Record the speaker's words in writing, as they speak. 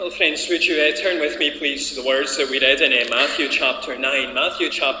Well, friends, would you turn with me, please, to the words that we read in Matthew chapter 9.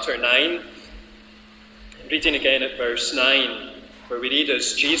 Matthew chapter 9, reading again at verse 9, where we read,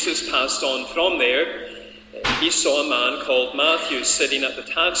 as Jesus passed on from there, he saw a man called Matthew sitting at the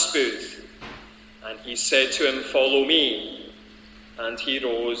tax booth. And he said to him, "Follow me." And he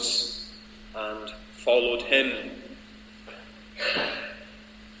rose and followed him.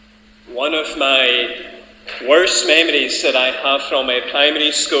 One of my worst memories that I have from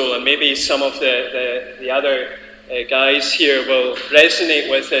primary school, and maybe some of the other guys here will resonate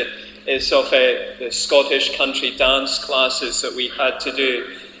with it, is of the Scottish country dance classes that we had to do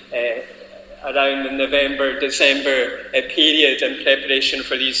around the November, December period in preparation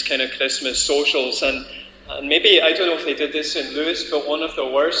for these kind of Christmas socials. And maybe, I don't know if they did this in Lewis, but one of the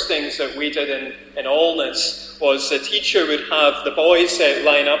worst things that we did in Allness was the teacher would have the boys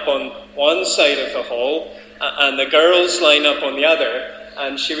line up on one side of the hall and the girls line up on the other,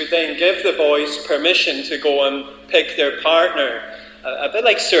 and she would then give the boys permission to go and pick their partner. A bit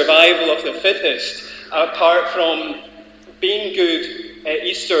like survival of the fittest. Apart from being good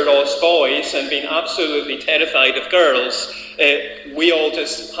Easter Ross boys and being absolutely terrified of girls, we all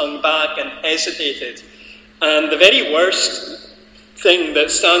just hung back and hesitated. And the very worst thing that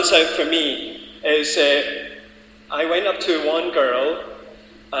stands out for me is I went up to one girl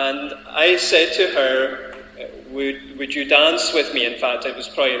and I said to her, would you dance with me? In fact, it was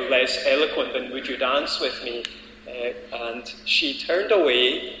probably less eloquent than "would you dance with me?" And she turned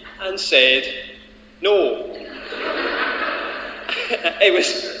away and said, "No." It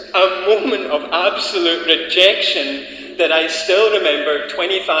was a moment of absolute rejection that I still remember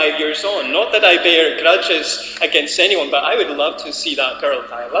 25 years on. Not that I bear grudges against anyone, but I would love to see that girl.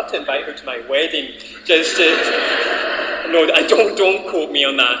 I'd love to invite her to my wedding. Just to... No, don't quote me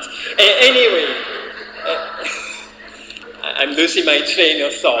on that. Anyway, I'm losing my train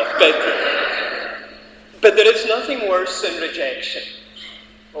of thought. But there is nothing worse than rejection,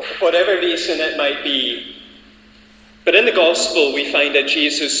 whatever reason it might be. But in the gospel, we find a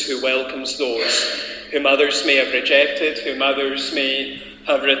Jesus who welcomes those whom others may have rejected, whom others may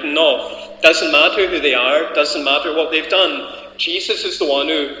have written off. Doesn't matter who they are, doesn't matter what they've done. Jesus is the one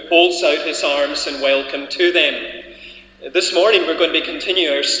who holds out his arms in welcome to them. This morning we're going to be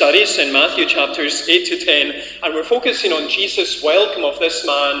continuing our studies in Matthew chapters 8 to 10, and we're focusing on Jesus' welcome of this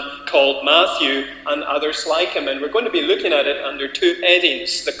man called Matthew and others like him. And we're going to be looking at it under two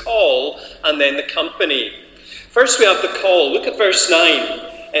headings, the call and then the company. First we have the call. Look at verse 9.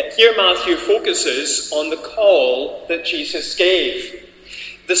 Here Matthew focuses on the call that Jesus gave.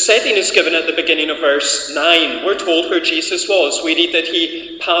 The setting is given at the beginning of verse 9. We're told where Jesus was. We read that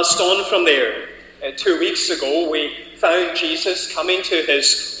he passed on from there. 2 weeks ago we found Jesus coming to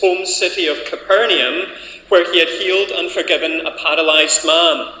his home city of Capernaum, where he had healed and forgiven a paralyzed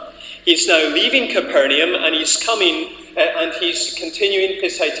man. He's now leaving Capernaum and he's coming and he's continuing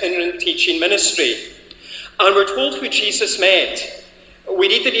his itinerant teaching ministry. And we're told who Jesus met. We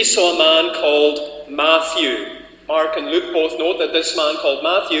read that he saw a man called Matthew. Mark and Luke both note that this man called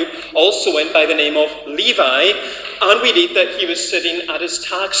Matthew also went by the name of Levi, and we read that he was sitting at his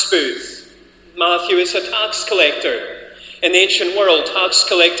tax booth. Matthew is a tax collector. In the ancient world, tax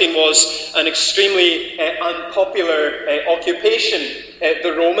collecting was an extremely unpopular occupation.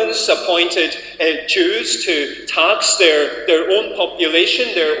 The Romans appointed Jews to tax their own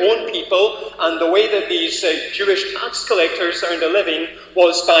population, their own people, and the way that these Jewish tax collectors earned a living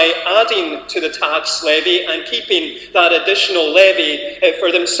was by adding to the tax levy and keeping that additional levy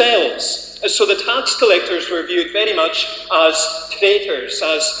for themselves. So the tax collectors were viewed very much as traitors,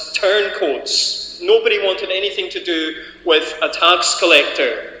 as turncoats. Nobody wanted anything to do with a tax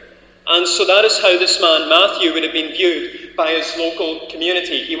collector. And so that is how this man Matthew would have been viewed by his local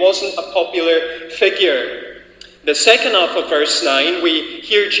community. He wasn't a popular figure. The second half of verse 9, we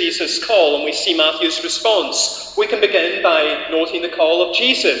hear Jesus' call and we see Matthew's response. We can begin by noting the call of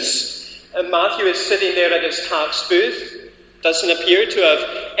Jesus. And Matthew is sitting there at his tax booth. Doesn't appear to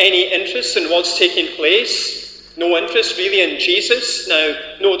have any interest in what's taking place. No interest really in Jesus. Now,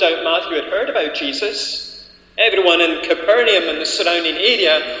 no doubt Matthew had heard about Jesus. Everyone in Capernaum and the surrounding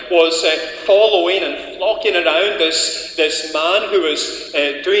area was following and flocking around this man who was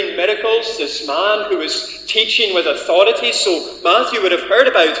doing miracles, this man who was teaching with authority. So Matthew would have heard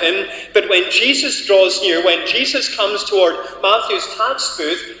about him. But when Jesus draws near, when Jesus comes toward Matthew's tax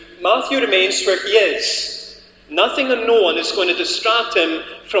booth, Matthew remains where he is. Nothing and no one is going to distract him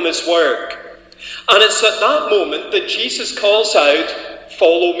from his work. And it's at that moment that Jesus calls out,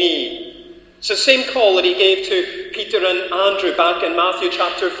 "Follow me." It's the same call that he gave to Peter and Andrew back in Matthew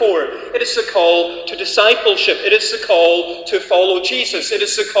chapter 4. It is the call to discipleship. It is the call to follow Jesus. It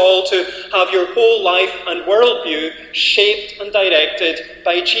is the call to have your whole life and worldview shaped and directed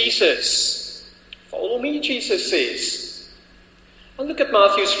by Jesus. Follow me, Jesus says. And look at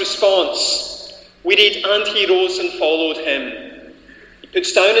Matthew's response. We read, and he rose and followed him. He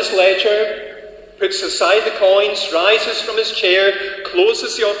puts down his ledger, puts aside the coins, rises from his chair,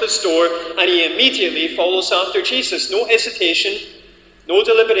 closes the office door, and he immediately follows after Jesus. No hesitation, no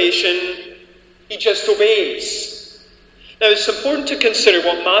deliberation. He just obeys. Now, it's important to consider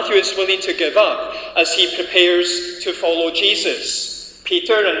what Matthew is willing to give up as he prepares to follow Jesus.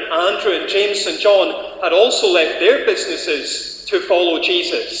 Peter and Andrew and James and John had also left their businesses to follow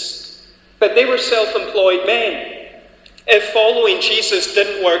Jesus. But they were self-employed men. If following Jesus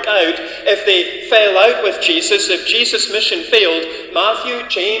didn't work out, if they fell out with Jesus, if Jesus' mission failed, Matthew,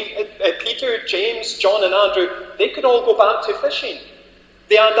 Peter, James, John and Andrew, they could all go back to fishing.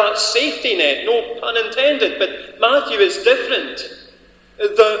 They had that safety net, no pun intended, but Matthew is different.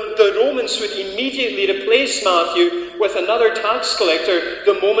 The Romans would immediately replace Matthew with another tax collector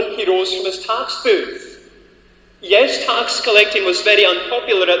the moment he rose from his tax booth. Yes, tax collecting was very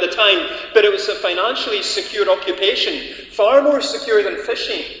unpopular at the time, but it was a financially secure occupation, far more secure than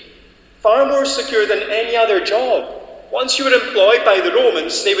fishing, far more secure than any other job. Once you were employed by the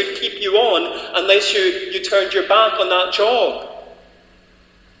Romans, they would keep you on unless you turned your back on that job.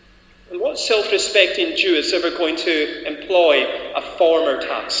 And what self-respecting Jew is ever going to employ a former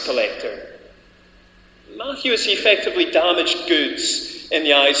tax collector? Matthew has effectively damaged goods in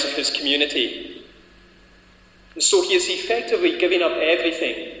the eyes of his community. And so he is effectively giving up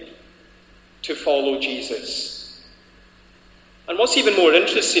everything to follow Jesus. And what's even more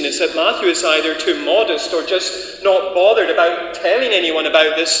interesting is that Matthew is either too modest or just not bothered about telling anyone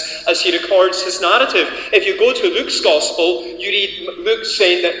about this as he records his narrative. If you go to Luke's Gospel, you read Luke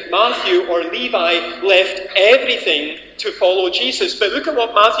saying that Matthew or Levi left everything to follow Jesus. But look at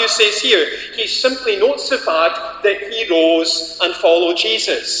what Matthew says here. He simply notes the fact that he rose and followed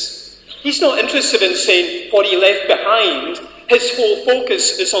Jesus. He's not interested in saying what he left behind. His whole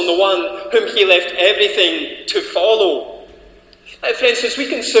focus is on the one whom he left everything to follow. Friends, as we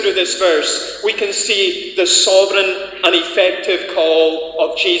consider this verse, we can see the sovereign and effective call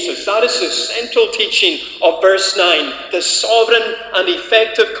of Jesus. That is the central teaching of verse 9, the sovereign and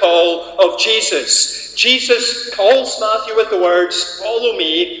effective call of Jesus. Jesus calls Matthew with the words, "Follow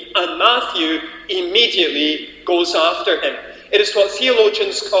me," and Matthew immediately goes after him. It is what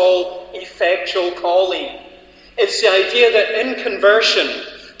theologians call effectual calling. It's the idea that in conversion,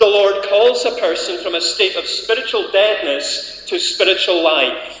 the Lord calls a person from a state of spiritual deadness to spiritual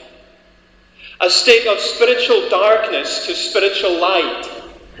life, a state of spiritual darkness to spiritual light.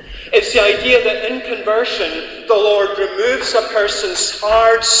 It's the idea that in conversion, the Lord removes a person's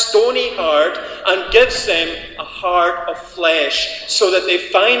hard, stony heart and gives them a heart of flesh so that they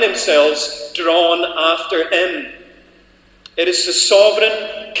find themselves drawn after Him. It is the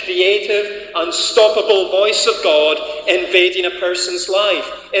sovereign, creative, unstoppable voice of God invading a person's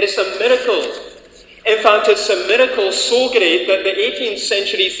life. It is a miracle. In fact, it's a miracle so great that the 18th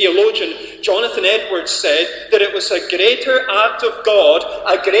century theologian Jonathan Edwards said that it was a greater act of God,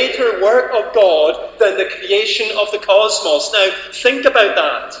 a greater work of God than the creation of the cosmos. Now, think about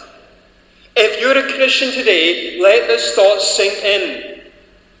that. If you're a Christian today, let this thought sink in.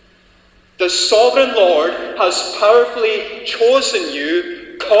 The sovereign Lord has powerfully chosen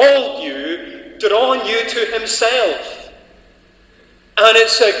you, called you, drawn you to Himself. And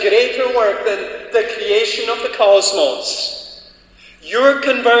it's a greater work than the creation of the cosmos. Your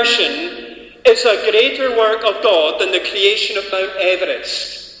conversion is a greater work of God than the creation of Mount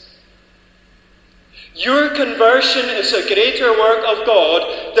Everest. Your conversion is a greater work of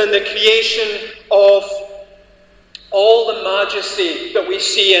God than the creation of all the majesty that we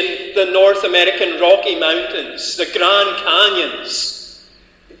see in the North American Rocky Mountains, the Grand Canyons.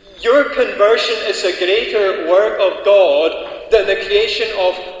 Your conversion is a greater work of God than the creation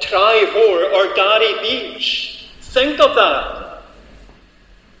of Trivor or Gary Beach. Think of that.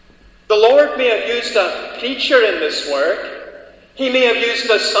 The Lord may have used a preacher in this work. He may have used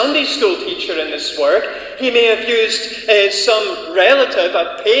a Sunday school teacher in this work. He may have used some relative,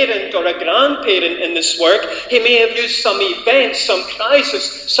 a parent or a grandparent in this work. He may have used some events, some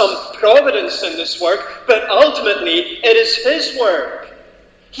crisis, some providence in this work. But ultimately, it is His work.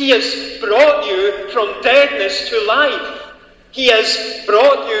 He has brought you from deadness to life. He has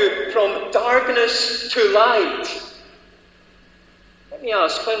brought you from darkness to light. Let me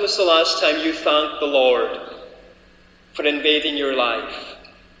ask, when was the last time you thanked the Lord for invading your life?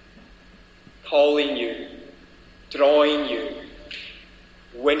 calling you, drawing you,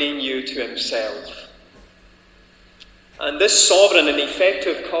 winning you to himself. And this sovereign and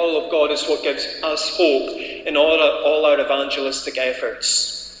effective call of God is what gives us hope in all our evangelistic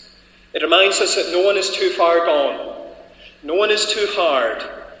efforts. It reminds us that no one is too far gone, no one is too hard,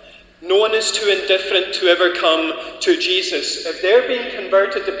 no one is too indifferent to ever come to Jesus. If their being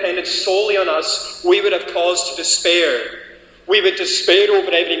converted depended solely on us, we would have cause to despair. We would despair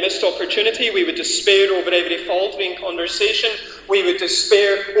over every missed opportunity. We would despair over every faltering conversation. We would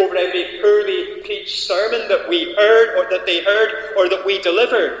despair over every poorly preached sermon that we heard, or that they heard, or that we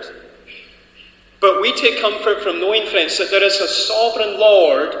delivered. But we take comfort from knowing, friends, that there is a sovereign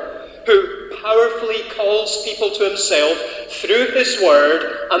Lord who powerfully calls people to himself through his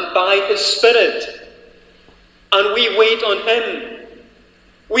word and by his Spirit. And we wait on him.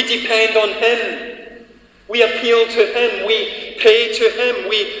 We depend on him. We appeal to him. We pray to him.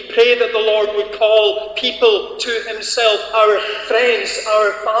 We pray that the Lord would call people to himself, our friends,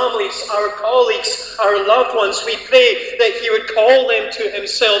 our families, our colleagues, our loved ones. We pray that he would call them to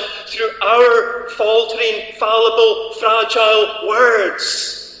himself through our faltering, fallible, fragile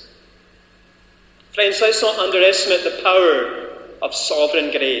words. Friends, let's not underestimate the power of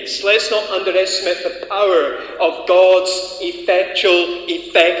sovereign grace. Let's not underestimate the power of God's effectual,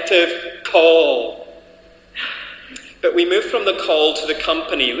 effective call. But we move from the call to the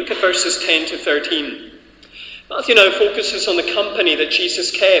company. Look at verses 10 to 13. Matthew now focuses on the company that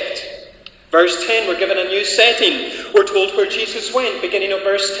Jesus kept. Verse 10, we're given a new setting. We're told where Jesus went, beginning of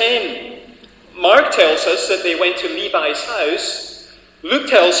verse 10. Mark tells us that they went to Levi's house. Luke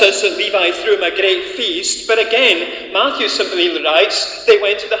tells us that Levi threw him a great feast. But again, Matthew simply writes, they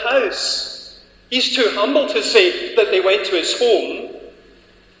went to the house. He's too humble to say that they went to his home.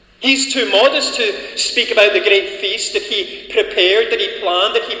 He's too modest to speak about the great feast that he prepared, that he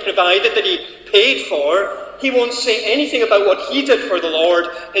planned, that he provided, that he paid for. He won't say anything about what he did for the Lord.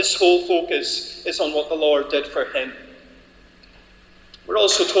 His whole focus is on what the Lord did for him. We're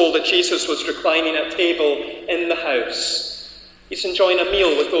also told that Jesus was reclining at table in the house. He's enjoying a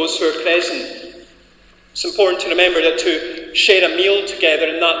meal with those who are present. It's important to remember that to share a meal together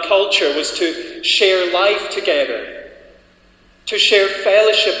in that culture was to share life together, to share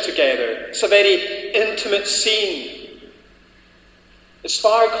fellowship together. It's a very intimate scene. It's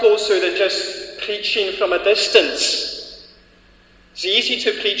far closer than just preaching from a distance. It's easy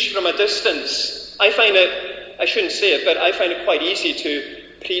to preach from a distance. I find it quite easy to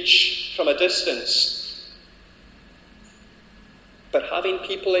preach from a distance. But having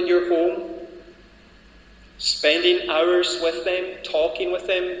people in your home, spending hours with them, talking with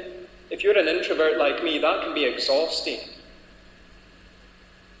them, if you're an introvert like me, that can be exhausting.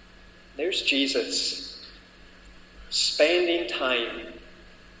 There's Jesus, spending time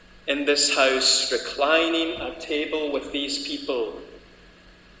in this house, reclining at table with these people.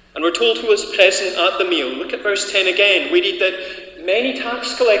 And we're told who was present at the meal. Look at verse 10 again. We read that many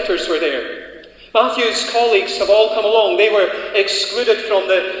tax collectors were there. Matthew's colleagues have all come along. They were excluded from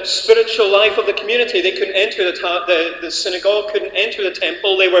the spiritual life of the community. They couldn't enter the synagogue, couldn't enter the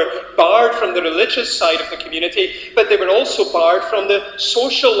temple. They were barred from the religious side of the community, but they were also barred from the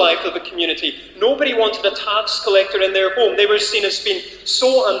social life of the community. Nobody wanted a tax collector in their home. They were seen as being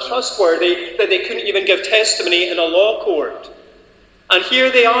so untrustworthy that they couldn't even give testimony in a law court. And here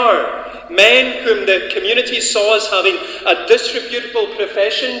they are, men whom the community saw as having a disreputable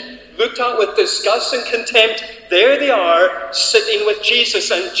profession, looked at with disgust and contempt. There they are, sitting with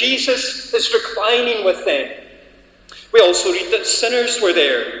Jesus, and Jesus is reclining with them. We also read that sinners were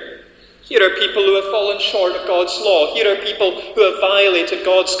there. Here are people who have fallen short of God's law. Here are people who have violated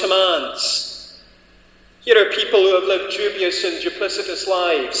God's commands. Here are people who have lived dubious and duplicitous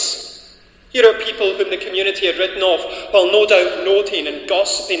lives. Here are people whom the community had written off, while no doubt noting and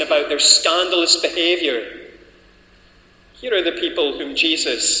gossiping about their scandalous behaviour. Here are the people whom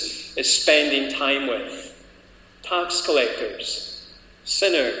Jesus is spending time with. Tax collectors,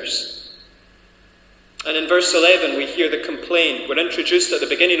 sinners. And in verse 11 we hear the complaint. We're introduced at the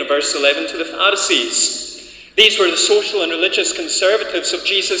beginning of verse 11 to the Pharisees. These were the social and religious conservatives of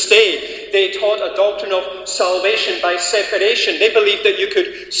Jesus' day. They taught a doctrine of salvation by separation. They believed that you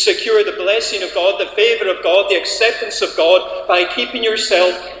could secure the blessing of God, the favour of God, the acceptance of God by keeping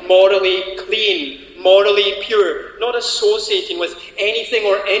yourself morally clean, morally pure, not associating with anything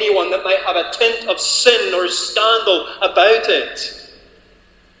or anyone that might have a tint of sin or scandal about it.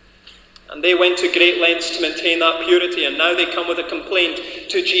 And they went to great lengths to maintain that purity, and now they come with a complaint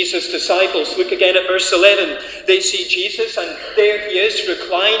to Jesus' disciples. Look again at verse 11. They see Jesus, and there he is,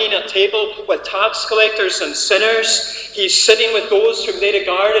 reclining at table with tax collectors and sinners. He's sitting with those whom they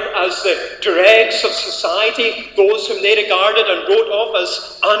regarded as the dregs of society, those whom they regarded and wrote off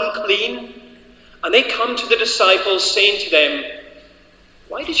as unclean. And they come to the disciples, saying to them,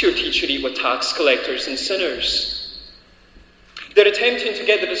 "Why does your teacher eat with tax collectors and sinners?" They're attempting to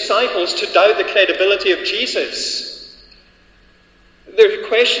get the disciples to doubt the credibility of Jesus. They're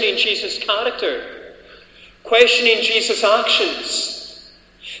questioning Jesus' character, questioning Jesus' actions.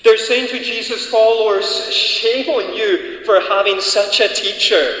 They're saying to Jesus' followers, "Shame on you for having such a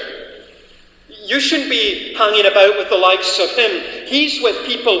teacher. You shouldn't be hanging about with the likes of him. He's with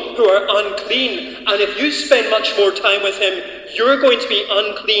people who are unclean, and if you spend much more time with him, you're going to be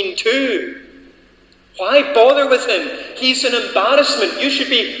unclean too. Why bother with him? He's an embarrassment. You should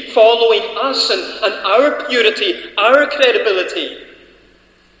be following us and our purity, our credibility."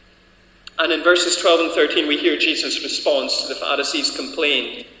 And in verses 12 and 13, we hear Jesus' response to the Pharisees'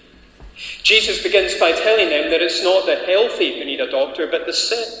 complaint. Jesus begins by telling them that it's not the healthy who need a doctor, but the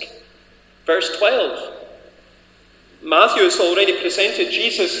sick. Verse 12. Matthew has already presented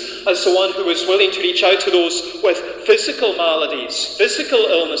Jesus as the one who was willing to reach out to those with physical maladies, physical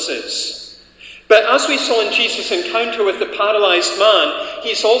illnesses. But as we saw in Jesus' encounter with the paralyzed man,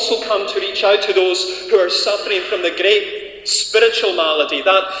 he's also come to reach out to those who are suffering from the great spiritual malady,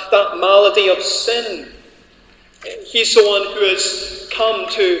 that malady of sin. He's the one who has come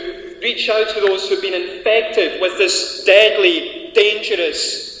to reach out to those who've been infected with this deadly,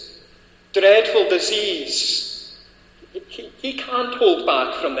 dangerous, dreadful disease. He can't hold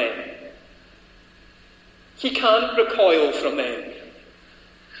back from them. He can't recoil from them.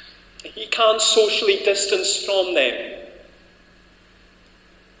 He can't socially distance from them.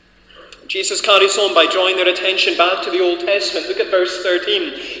 Jesus carries on by drawing their attention back to the Old Testament. Look at verse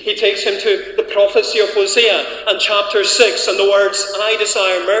 13. He takes them to the prophecy of Hosea and chapter 6 and the words, "I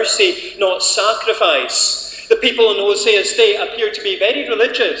desire mercy, not sacrifice." The people in Hosea's day appeared to be very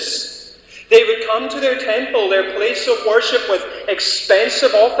religious. They would come to their temple, their place of worship, with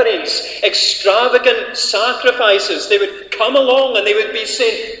expensive offerings, extravagant sacrifices. They would come along and they would be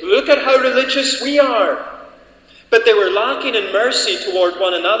saying, "Look at how religious we are." But they were lacking in mercy toward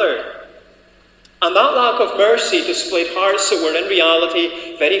one another. And that lack of mercy displayed hearts that were in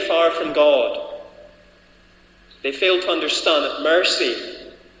reality very far from God. They failed to understand that mercy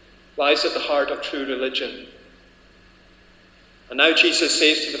lies at the heart of true religion. And now Jesus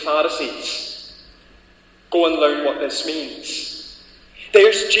says to the Pharisees, "Go and learn what this means."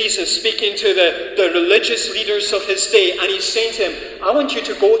 There's Jesus speaking to the religious leaders of his day, and he's saying to them, "I want you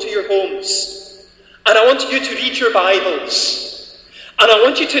to go to your homes, and I want you to read your Bibles, and I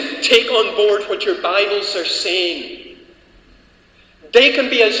want you to take on board what your Bibles are saying. They can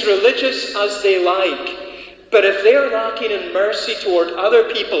be as religious as they like, but if they're lacking in mercy toward other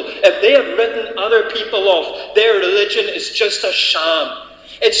people, if they have written other people off, their religion is just a sham.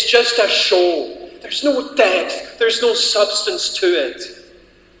 It's just a show. There's no depth. There's no substance to it."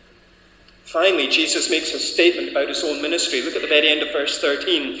 Finally, Jesus makes a statement about his own ministry. Look at the very end of verse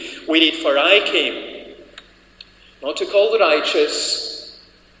 13. We read, "For I came not to call the righteous,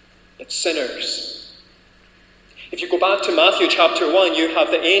 but sinners." If you go back to Matthew chapter 1, you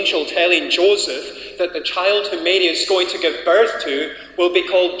have the angel telling Joseph that the child whom Mary is going to give birth to will be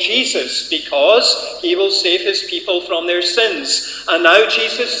called Jesus because he will save his people from their sins. And now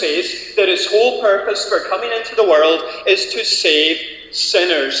Jesus says that his whole purpose for coming into the world is to save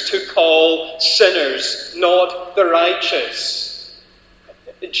sinners, to call sinners, not the righteous.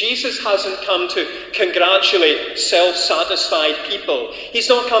 Jesus hasn't come to congratulate self-satisfied people. He's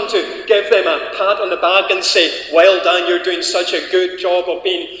not come to give them a pat on the back and say, "Well done, you're doing such a good job of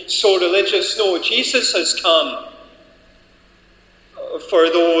being so religious." No, Jesus has come for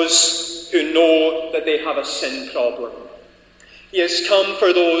those who know that they have a sin problem. He has come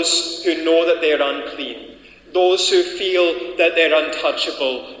for those who know that they're unclean, those who feel that they're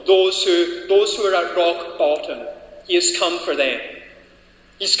untouchable, those who are at rock bottom. He has come for them.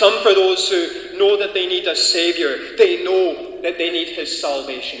 He's come for those who know that they need a Saviour. They know that they need his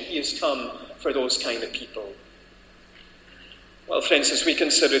salvation. He has come for those kind of people. Well, friends, as we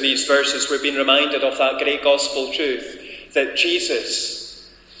consider these verses, we're being reminded of that great gospel truth that Jesus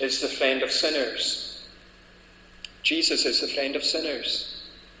is the friend of sinners. Jesus is the friend of sinners.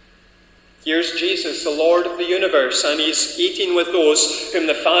 Here's Jesus, the Lord of the universe, and he's eating with those whom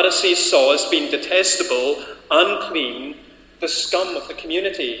the Pharisees saw as being detestable, unclean, the scum of the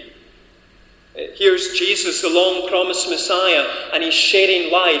community. Here's Jesus, the long-promised Messiah, and he's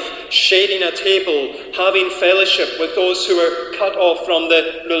sharing life, sharing a table, having fellowship with those who are cut off from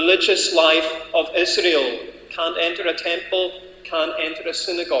the religious life of Israel. Can't enter a temple, can't enter a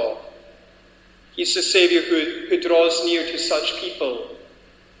synagogue. He's the Saviour who draws near to such people.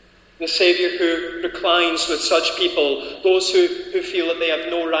 The Saviour who reclines with such people, those who feel that they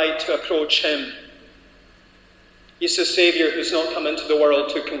have no right to approach him. He's the Saviour who's not come into the world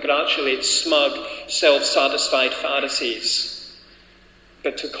to congratulate smug, self-satisfied Pharisees,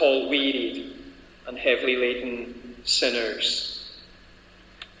 but to call wearied and heavily laden sinners.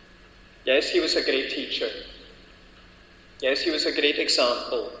 Yes, he was a great teacher. Yes, he was a great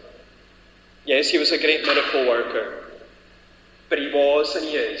example. Yes, he was a great miracle worker. But he was and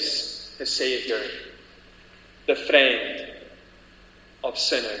he is the Saviour, the friend of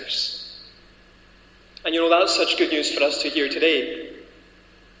sinners. And that's such good news for us to hear today.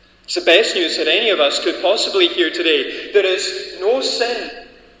 It's the best news that any of us could possibly hear today. There is no sin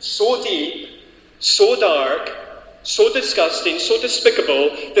so deep, so dark, so disgusting, so despicable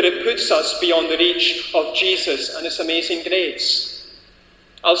that it puts us beyond the reach of Jesus and his amazing grace.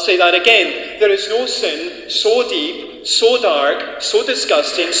 I'll say that again. There is no sin so deep, so dark, so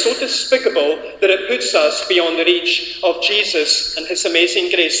disgusting, so despicable that it puts us beyond the reach of Jesus and his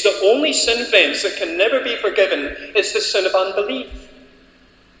amazing grace. The only sin, friends, that can never be forgiven is the sin of unbelief.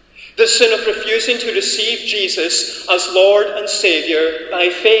 The sin of refusing to receive Jesus as Lord and Saviour by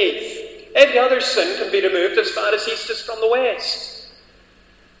faith. Every other sin can be removed as far as east is from the west.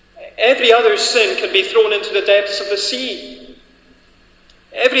 Every other sin can be thrown into the depths of the sea.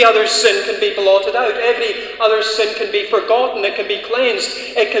 Every other sin can be blotted out. Every other sin can be forgotten. It can be cleansed.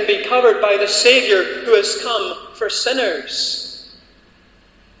 It can be covered by the Saviour who has come for sinners.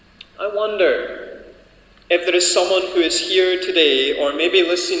 I wonder if there is someone who is here today, or maybe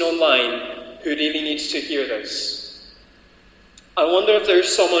listening online, who really needs to hear this. I wonder if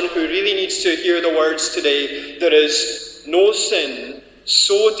there's someone who really needs to hear the words today, there is no sin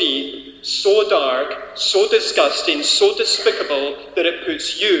so deep, so dark, so disgusting, so despicable that it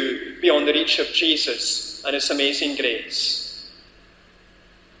puts you beyond the reach of Jesus and his amazing grace.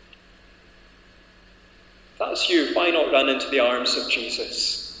 If that's you, why not run into the arms of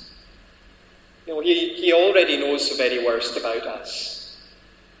Jesus? He already knows the very worst about us.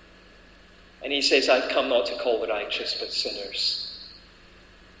 And he says, I've come not to call the righteous, but sinners.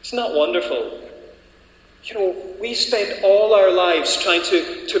 Isn't that wonderful? We spend all our lives trying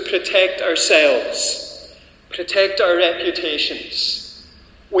to protect ourselves, protect our reputations.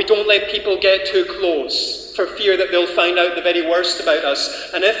 We don't let people get too close for fear that they'll find out the very worst about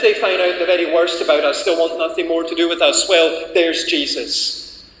us. And if they find out the very worst about us, they'll want nothing more to do with us. Well, there's Jesus.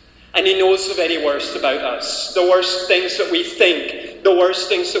 And he knows the very worst about us. The worst things that we think, the worst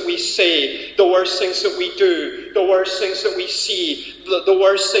things that we say, the worst things that we do, the worst things that we see, the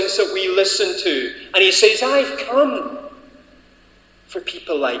worst things that we listen to. And he says, I've come for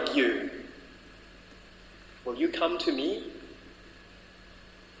people like you. Will you come to me?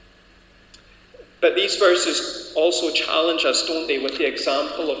 But these verses also challenge us, don't they, with the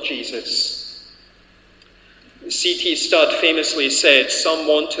example of Jesus. C.T. Studd famously said, some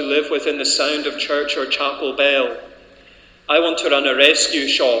want to live within the sound of church or chapel bell. I want to run a rescue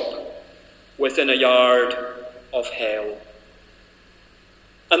shop within a yard of hell.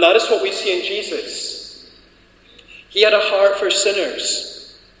 And that is what we see in Jesus. He had a heart for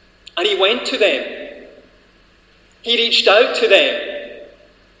sinners, and he went to them. He reached out to them.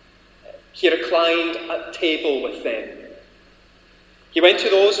 He reclined at table with them. He went to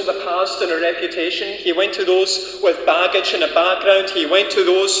those with a past and a reputation. He went to those with baggage and a background. He went to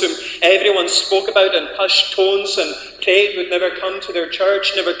those whom everyone spoke about in hushed tones and prayed would never come to their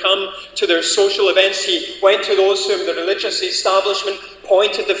church, never come to their social events. He went to those whom the religious establishment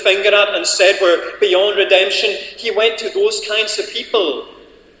pointed the finger at and said were beyond redemption. He went to those kinds of people.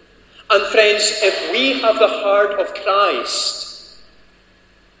 And friends, if we have the heart of Christ,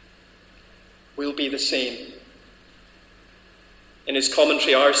 we'll be the same. In his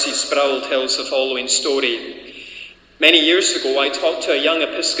commentary, R.C. Sproul tells the following story. Many years ago, I talked to a young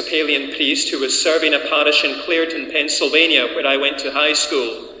Episcopalian priest who was serving a parish in Clairton, Pennsylvania, where I went to high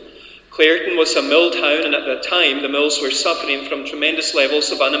school. Clairton was a mill town, and at the time, the mills were suffering from tremendous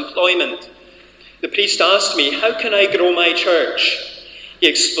levels of unemployment. The priest asked me, how can I grow my church? He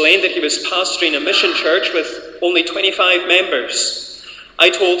explained that he was pastoring a mission church with only 25 members. I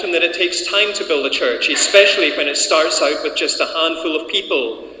told him that it takes time to build a church, especially when it starts out with just a handful of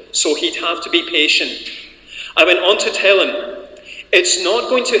people, so he'd have to be patient. I went on to tell him, it's not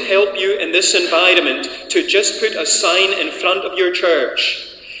going to help you in this environment to just put a sign in front of your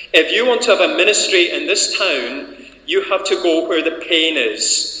church. If you want to have a ministry in this town, you have to go where the pain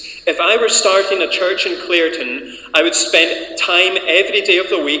is. If I were starting a church in Clareton, I would spend time every day of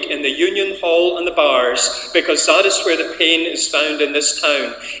the week in the Union Hall and the bars, because that is where the pain is found in this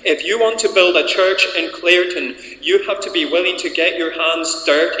town. If you want to build a church in Clareton, you have to be willing to get your hands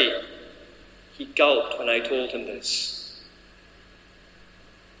dirty. He gulped when I told him this.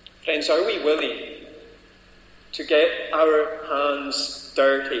 Friends, are we willing to get our hands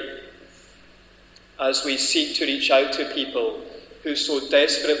dirty as we seek to reach out to people who so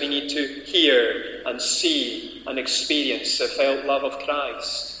desperately need to hear and see and experience the felt love of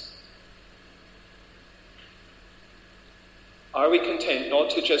Christ? Are we content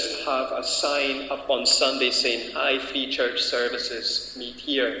not to just have a sign up on Sunday saying, "Hi, free church services, meet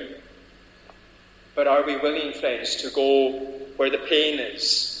here"? But are we willing, friends, to go where the pain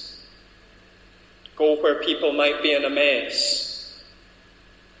is? Go where people might be in a mess.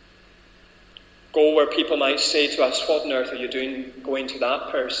 Go where people might say to us, "What on earth are you doing going to that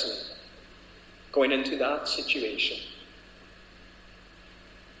person? Going into that situation?"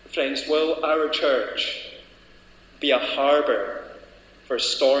 Friends, will our church be a harbour for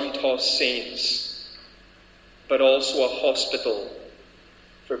storm-tossed saints, but also a hospital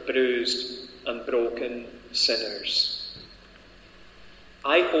for bruised and broken sinners?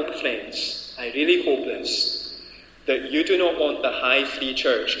 I hope, friends, I really hope this, that you do not want the High Free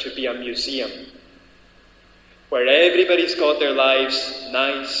Church to be a museum where everybody's got their lives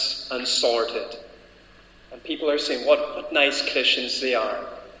nice and sorted. And people are saying, what nice Christians they are.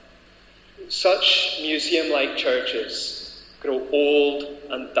 Such museum-like churches grow old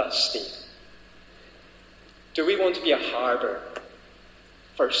and dusty. Do we want to be a harbour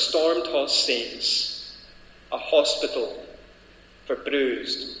for storm-tossed saints, a hospital for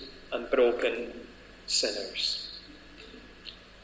bruised and broken sinners?